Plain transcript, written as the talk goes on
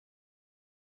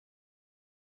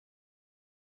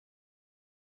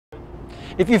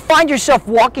If you find yourself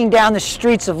walking down the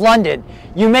streets of London,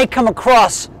 you may come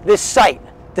across this site,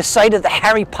 the site of the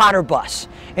Harry Potter bus.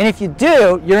 And if you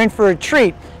do, you're in for a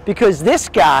treat, because this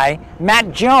guy,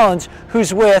 Matt Jones,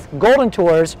 who's with Golden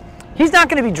Tours, he's not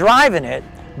going to be driving it,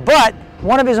 but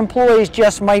one of his employees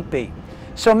just might be.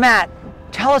 So Matt,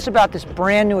 tell us about this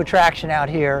brand new attraction out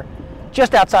here,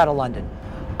 just outside of London.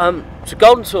 So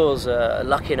Golden Tours are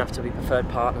lucky enough to be preferred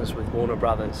partners with Warner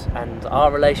Brothers, and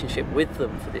our relationship with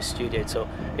them for this studio tour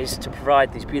is to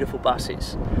provide these beautiful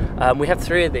buses. We have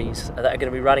 3 of these that are going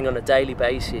to be running on a daily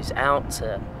basis out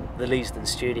to the Leasden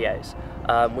studios,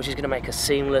 which is going to make a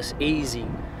seamless, easy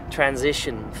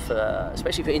transition for,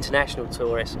 especially for international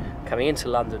tourists coming into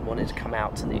London wanting to come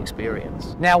out to the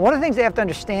experience. Now, one of the things they have to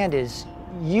understand is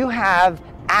you have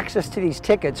access to these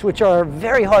tickets, which are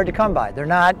very hard to come by. They're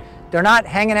not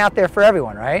hanging out there for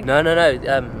everyone, right? No.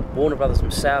 Warner Brothers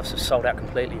themselves have sold out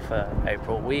completely for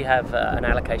April. We have an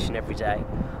allocation every day,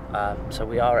 so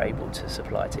we are able to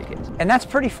supply tickets. And that's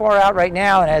pretty far out right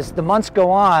now, and as the months go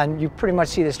on, you pretty much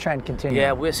see this trend continue.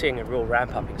 Yeah, we're seeing a real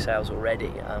ramp up in sales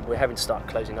already. We're having to start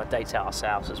closing our dates out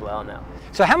ourselves as well now.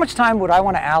 So how much time would I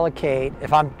want to allocate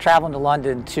if I'm traveling to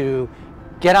London to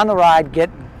get on the ride, get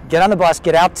on the bus,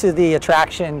 get out to the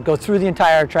attraction, go through the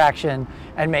entire attraction,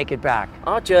 and make it back?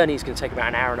 Our journey is going to take about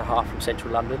an hour and a half from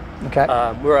central London. Okay.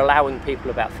 We're allowing people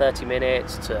about 30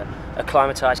 minutes to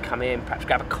acclimatise, come in, perhaps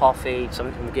grab a coffee,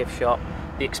 something from the gift shop.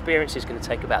 The experience is going to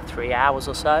take about 3 hours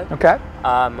or so. Okay.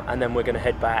 And then we're going to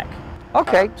head back.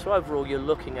 Okay. So overall, you're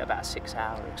looking at about a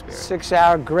 6-hour experience. 6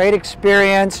 hour, great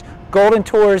experience. Golden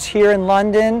Tours here in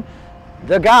London.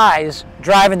 The guys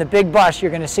driving the big bus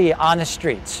you're going to see on the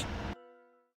streets.